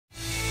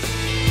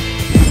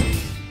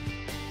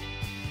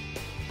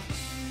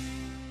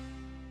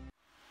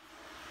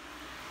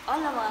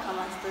na mga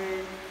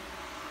kamaster,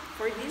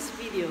 for this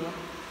video,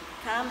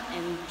 come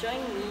and join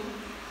me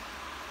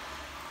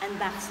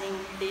unboxing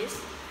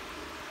this.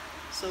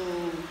 So,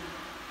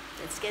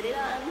 let's get it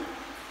on.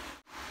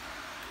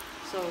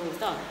 So,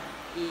 ito,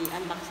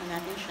 i-unbox na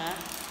natin siya.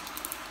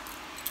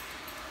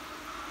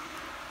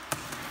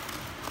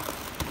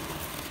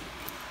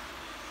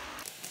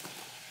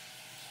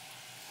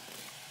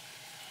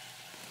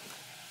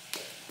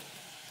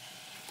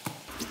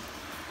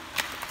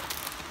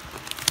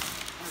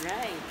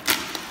 Alright,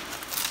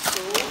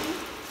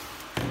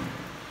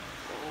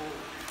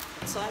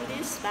 so on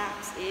this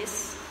box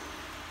is,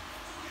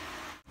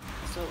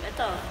 so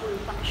ito, full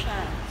pack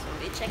siya. So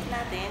i-check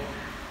natin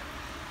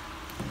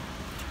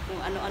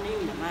kung ano-ano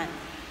yung laman.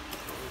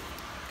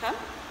 Come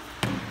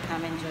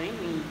and join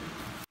me.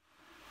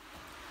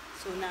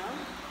 So now,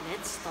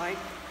 let's start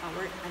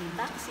our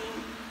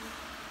unboxing.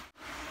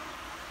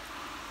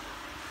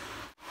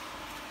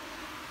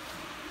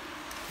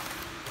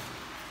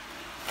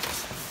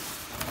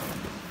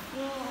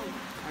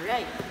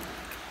 Alright,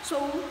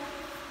 so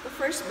the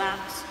first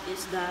box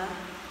is the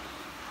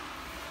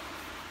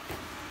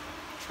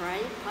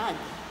tripod.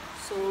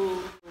 So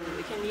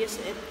we can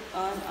use it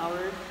on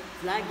our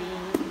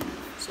vlogging.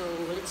 So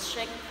let's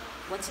check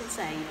what's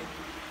inside.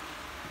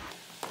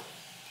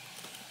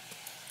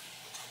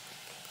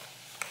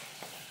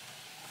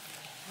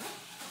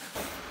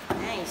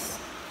 Nice.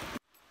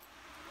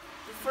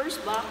 The first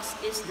box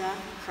is the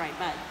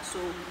tripod. So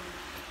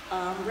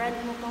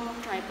brand mo tong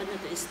tripod na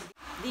to is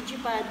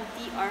Digipad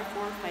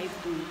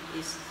TR452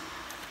 is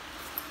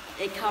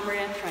a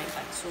camera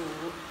tripod. So,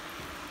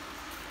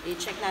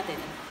 i-check natin.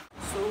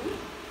 So,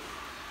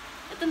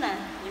 ito na,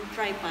 yung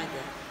tripod.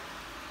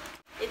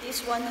 It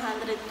is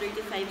 135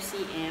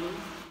 cm.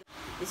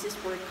 This is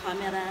for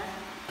camera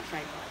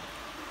tripod.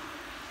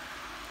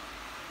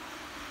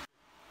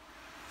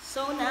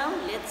 So now,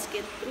 let's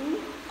get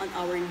through on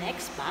our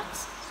next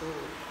box. So,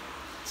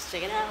 let's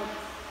check it out.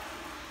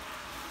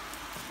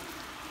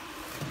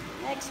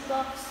 Next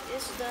box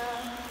is the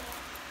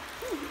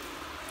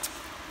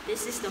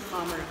this is the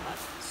camera pod.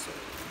 So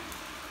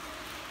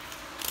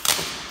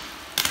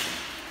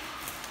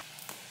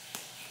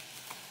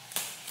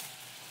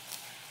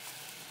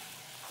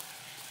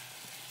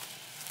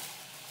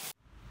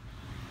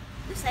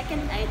the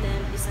second item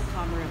is a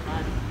camera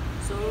bag.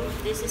 So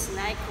this is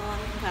Nikon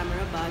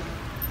camera bag.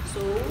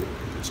 So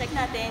check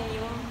natin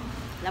yung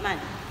laman.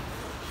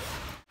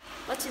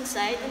 What's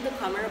inside in the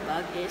camera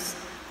bag is,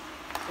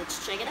 let's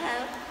check it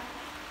out.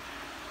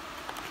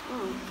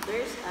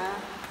 There's a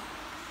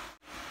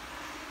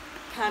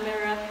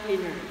camera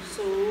cleaner,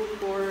 so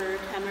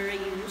for camera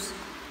use.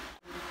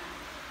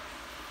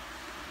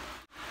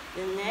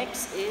 The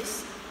next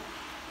is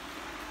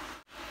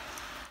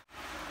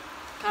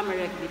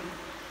camera grip.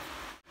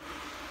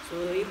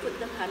 So you put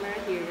the camera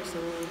here,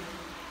 so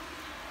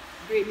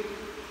grip.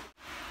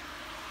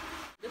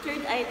 The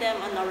third item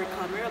on our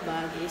camera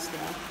bag is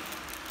the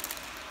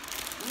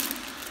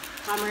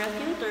camera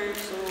filter.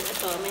 So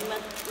ito,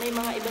 may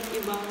mga iba't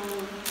ibang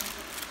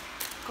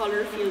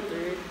color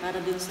filter para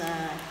dun sa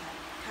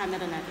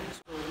camera natin.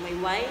 So may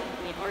white,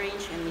 may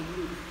orange, and may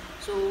blue.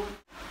 So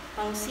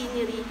pang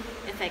scenery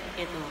effect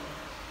ito.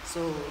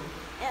 So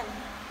yan.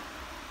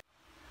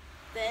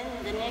 Then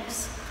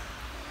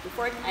the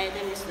fourth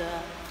item is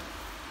the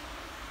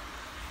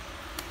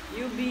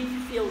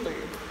UV filter.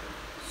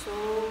 So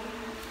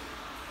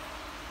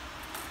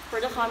for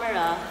the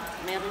camera,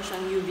 meron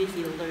siyang UV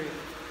filter.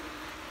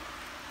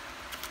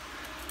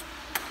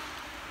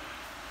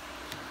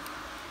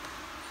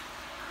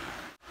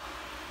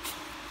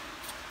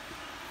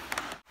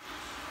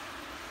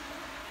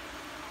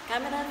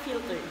 Camera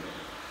filter.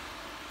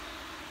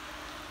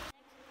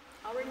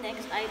 Our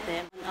next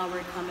item in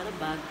our camera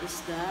bag is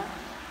the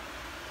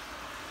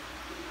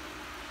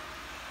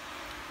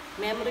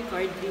memory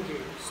card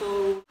reader.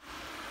 So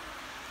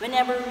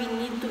whenever we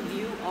need to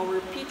view our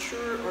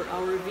picture or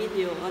our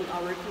video on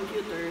our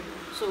computer,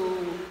 so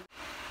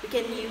we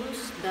can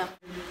use the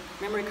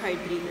memory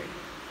card reader.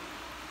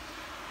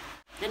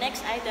 The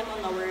next item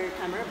on our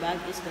camera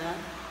bag is the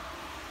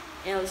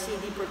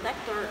LCD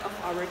protector of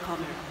our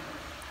camera.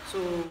 So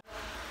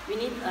we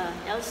need a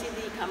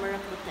LCD camera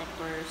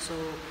protector, so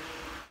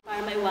para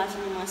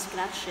maiwasan yung mga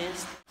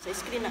scratches sa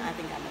screen ng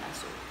ating camera.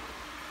 So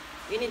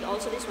we need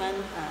also this one.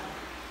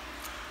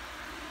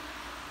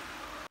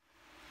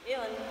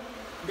 Yun,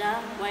 the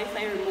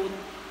Wi-Fi remote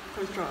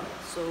control.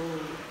 So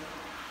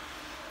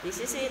this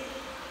is it.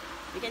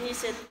 We can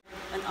use it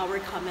on our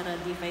camera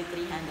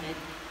D5300.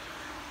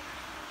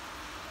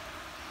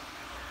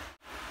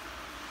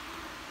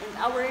 And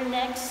our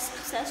next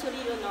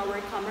accessory on our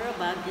camera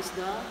bag is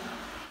of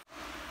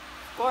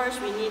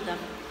course, we need the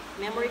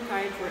memory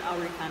card for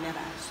our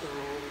camera. So,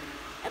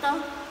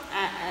 ito,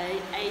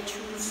 I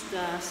choose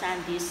the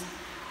SanDisk.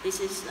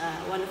 This is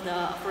one of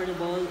the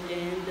affordable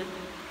and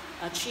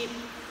cheap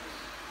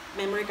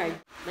memory card,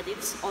 but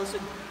it's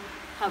also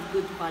have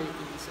good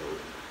quality. So,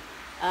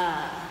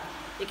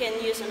 you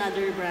can use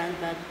another brand,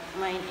 but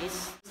mine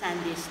is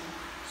SanDisk.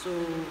 So,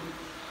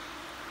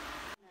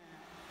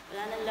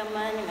 Wala nang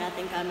laman yung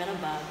ating camera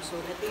bag. So,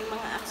 ito yung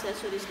mga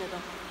accessories na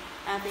to.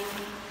 Ating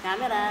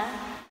camera.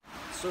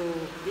 So,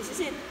 this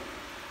is it.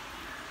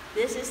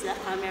 This is the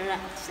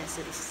camera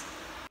accessories.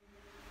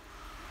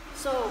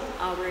 So,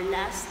 our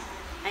last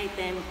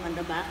item on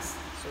the box.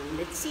 So,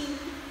 let's see.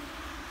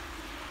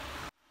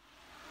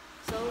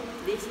 So,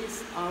 this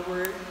is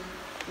our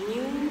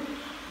new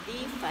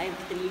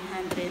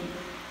D5300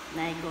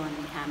 Nikon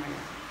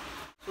camera.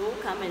 So,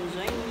 come and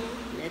join me.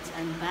 Let's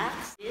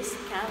unbox this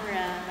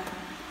camera.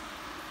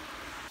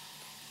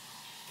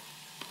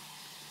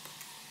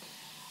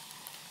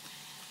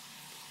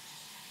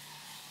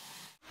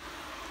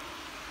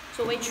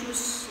 So, I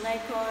choose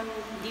Nikon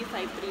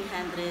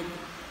D5300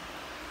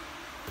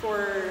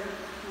 for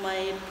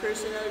my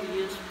personal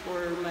use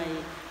for my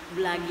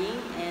vlogging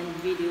and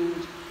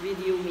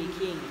video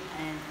making.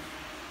 And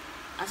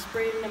as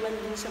per naman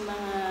din sa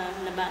mga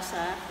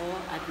nabasa ko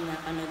at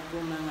napanood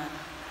ko mga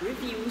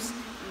reviews,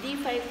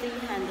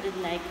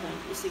 D5300 Nikon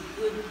is a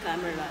good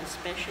camera,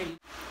 especially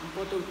in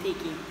photo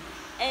taking.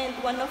 And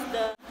one of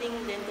the thing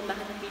din kung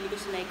bakit napili ko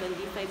sa Nikon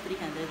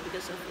D5300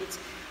 because of its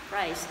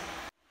price.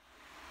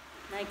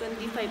 Nikon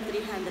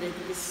D5300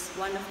 is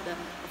one of the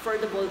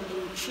affordable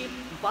and cheap,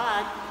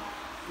 but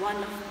one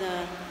of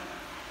the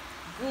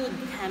good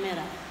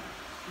camera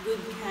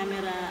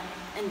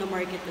in the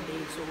market today.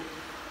 So,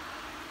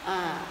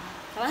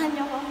 samahan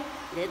niyo ako.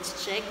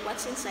 Let's check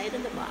what's inside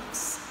of the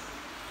box.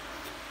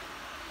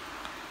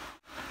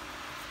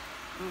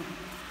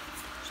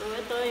 So,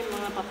 ito yung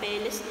mga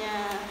papeles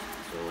niya.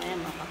 So,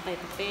 ayan, mga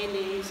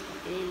papeles.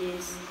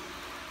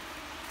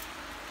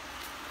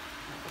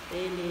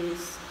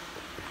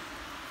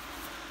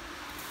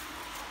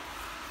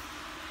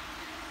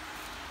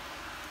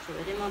 So,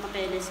 ito yung mga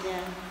papeles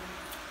niya.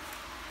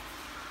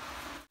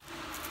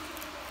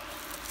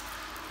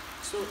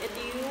 So, ito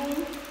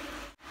yung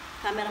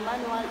camera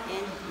manual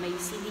and may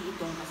CD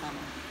itong kasama.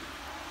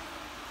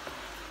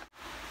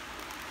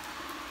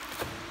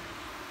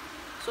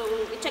 So,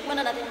 i-check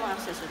muna natin yung mga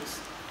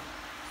accessories.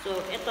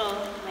 So, ito,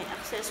 may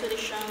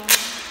accessories siyang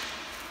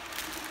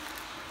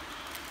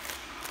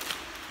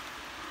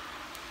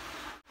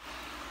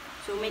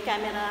so, may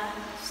camera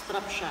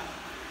strap siya.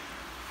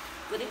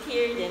 Put it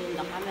here, then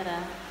the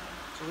camera.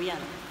 So,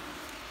 yan.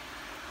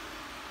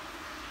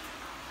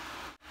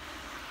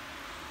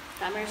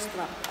 Camera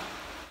strap.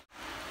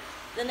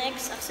 The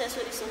next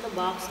accessories in the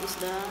box is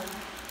the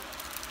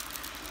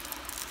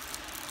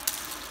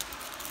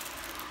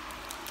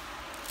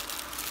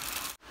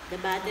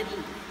battery.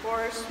 Of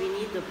course, we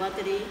need the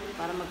battery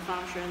para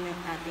mag-function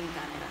yung ating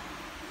camera.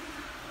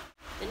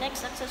 The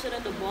next accessory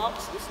in the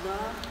box is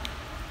the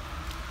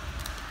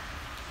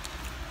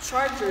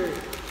charger.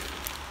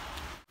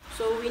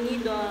 So, we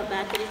need the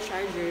battery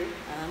charger.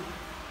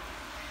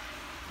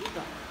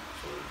 Dito.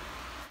 So,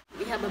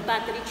 we have a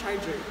battery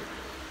charger.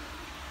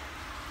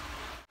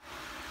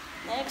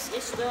 Next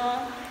is the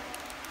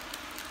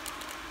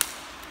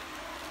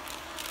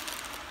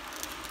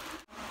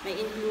may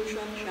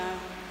inclusion siya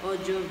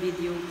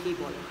audio-video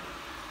cable.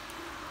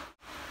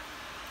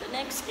 The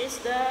next is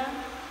the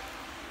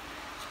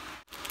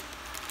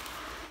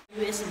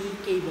USB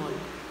cable.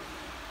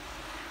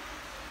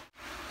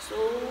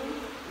 So,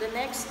 the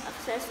next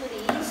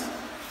accessories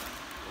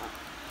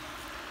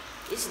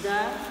is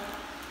the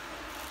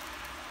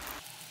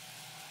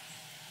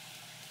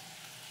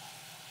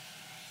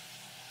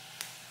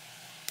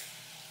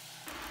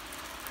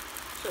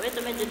so, ito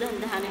medyo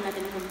dahan-dahanin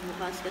natin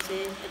bukas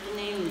kasi ito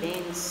na yung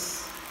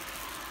lens.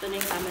 Ito na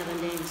yung camera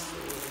lens.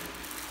 So,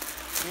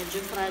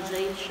 medyo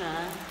fragile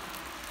siya.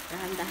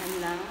 Dahan-dahan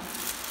lang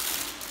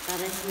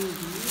para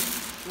hindi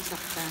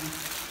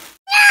masaktan.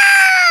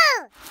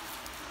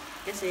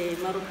 Kasi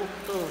marupok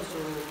to.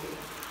 So,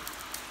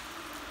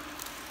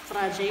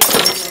 fragile siya,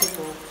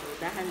 marupok. So,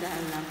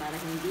 dahan-dahan lang para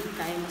hindi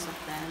tayo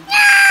masaktan.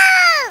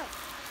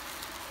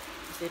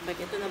 Kasi pag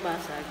ito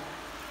nabasag,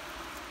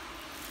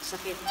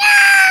 sakit.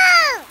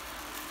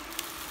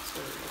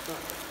 So, ito.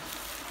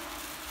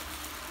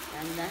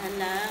 Dahan-dahan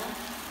lang.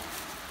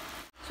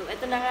 So,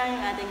 ito na nga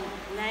yung ating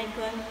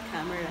Nikon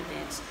camera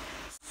lens.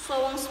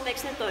 So, ang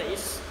specs nito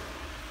is,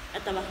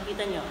 ito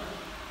makikita nyo,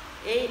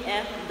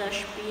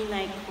 AF-P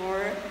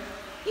Nikkor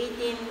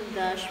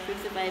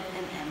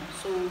 18-55mm.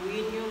 So,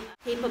 yun yung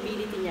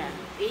capability niya.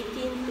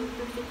 18 to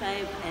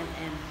 55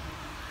 mm.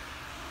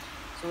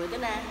 So, ito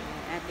na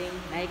yung ating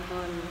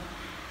Nikon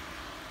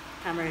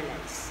camera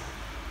lens.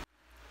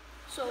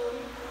 So,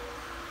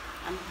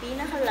 ang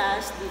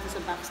pinaka-last dito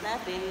sa box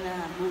natin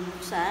na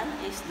bubuksan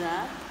is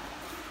of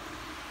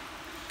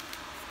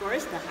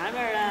course, the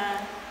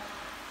camera.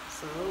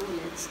 So,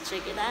 let's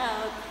check it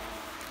out.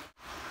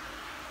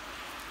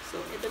 So,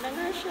 ito na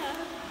nga siya.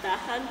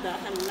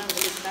 Dahan-dahan lang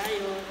ulit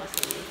tayo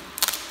kasi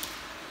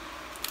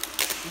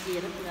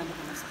mahirap na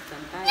baka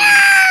masaktan tayo.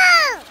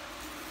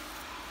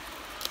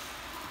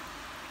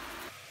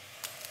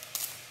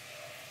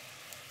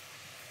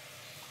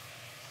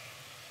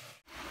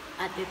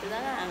 At ito na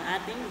nga ang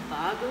ating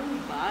bagong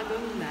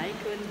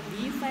Nikon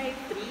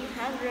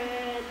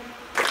D5300.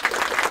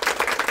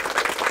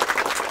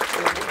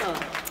 So, ito.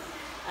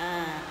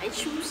 I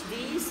choose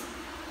this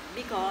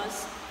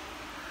because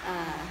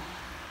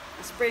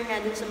as per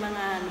nga dun sa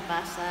mga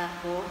nabasa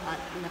ko at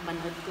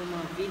napanood ko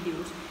mga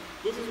videos,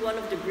 this is one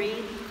of the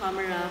great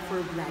camera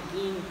for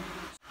vlogging.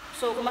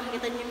 So kung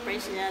makikita niyo yung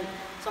price niya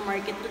sa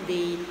market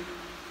today,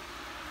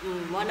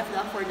 one of the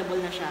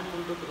affordable na siya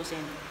kung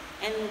tutuusin.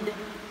 And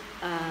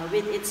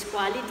with its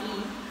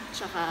quality,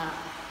 tsaka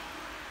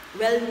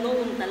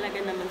well-known talaga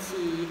naman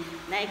si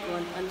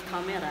Nikon on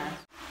camera.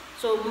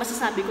 So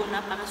masasabi kong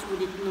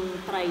napakasulit nung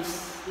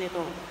price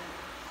nito.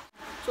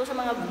 So sa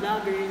mga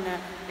vlogger na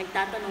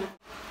nagtatanong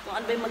kung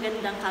ano ba yung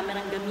magandang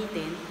kamerang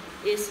gamitin,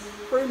 is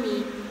for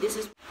me, this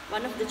is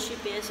one of the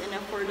cheapest and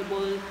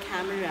affordable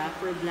camera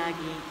for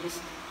vlogging is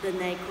the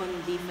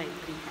Nikon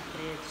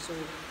D5300. So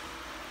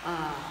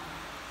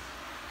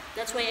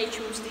that's why I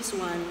choose this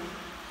one.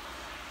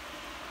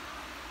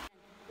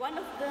 One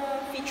of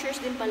the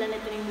features din pala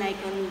nito ng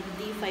Nikon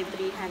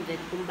D5300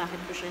 kung bakit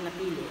ko siya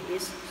napili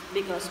is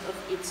because of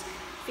its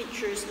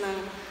features ng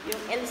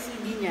yung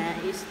LCD niya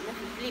is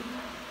na-flip.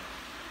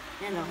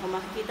 Yan o, kung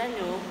makikita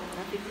nyo,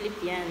 na-flip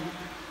yan.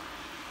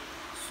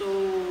 So,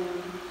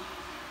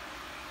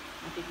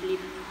 na-flip.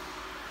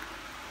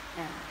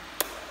 Yan.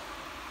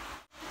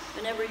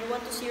 Whenever you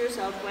want to see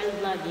yourself while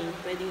vlogging,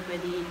 pwede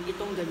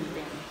itong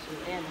gamitin. So,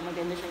 ayan,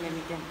 maganda siyang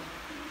gamitin.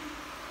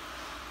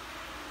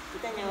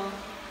 Kita nyo?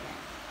 Yan.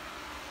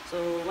 So,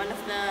 one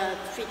of the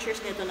features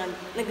nito na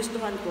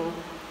nagustuhan ko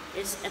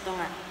is ito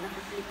nga,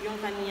 na-flip yung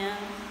kanyang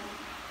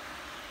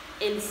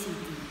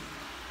LCD.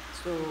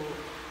 So,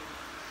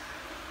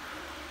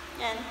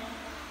 yan.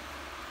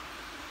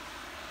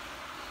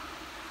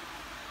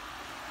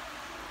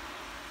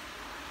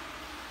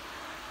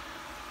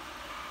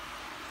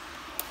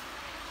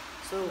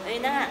 So,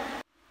 ayun na nga.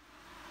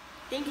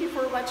 Thank you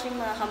for watching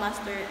mga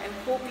kamaster. I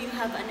hope you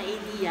have an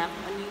idea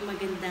kung ano yung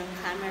magandang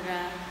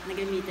camera na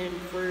gamitin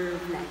for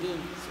vlogging.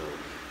 So,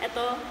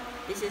 eto,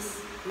 this is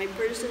my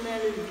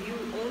personal view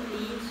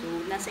only.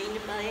 So, nasa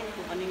inyo pa rin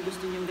kung ano yung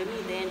gusto nyong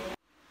gamitin.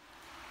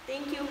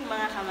 Thank you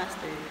mga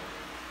kamaster.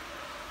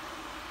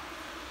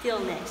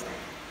 Till next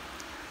time.